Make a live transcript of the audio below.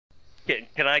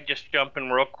can I just jump in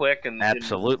real quick and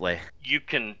Absolutely. you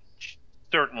can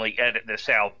certainly edit this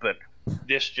out, but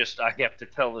I have to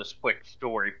tell this quick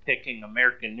story. Picking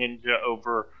American Ninja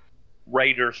over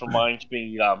Raiders reminds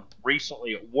me,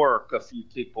 recently at work, a few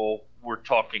people were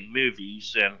talking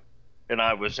movies, and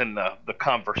I was in the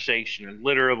conversation, and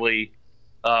literally,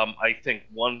 I think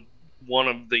one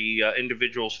of the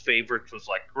individual's favorites was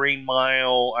like Green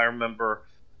Mile. I remember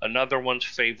another one's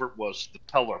favorite was The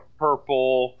Color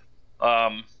Purple.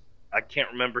 Um, I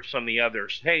can't remember some of the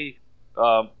others. Hey,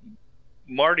 um,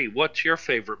 Marty, what's your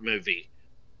favorite movie?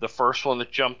 The first one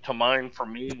that jumped to mind for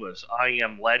me was I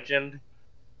Am Legend,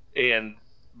 and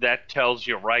that tells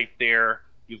you right there.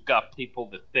 You've got people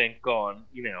that think on,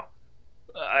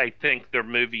 I think their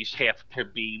movies have to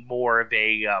be more of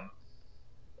a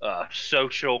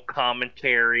social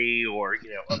commentary or,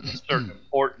 of a certain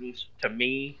importance. To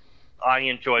me, I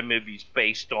enjoy movies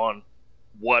based on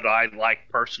what I like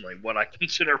personally, what I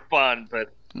consider fun,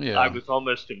 but I Yeah. was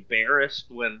almost embarrassed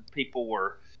when people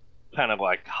were kind of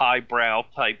like highbrow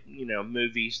type,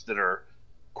 movies that are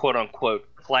quote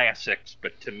unquote classics.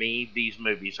 But to me, these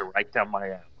movies are right down my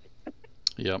alley.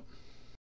 Yep.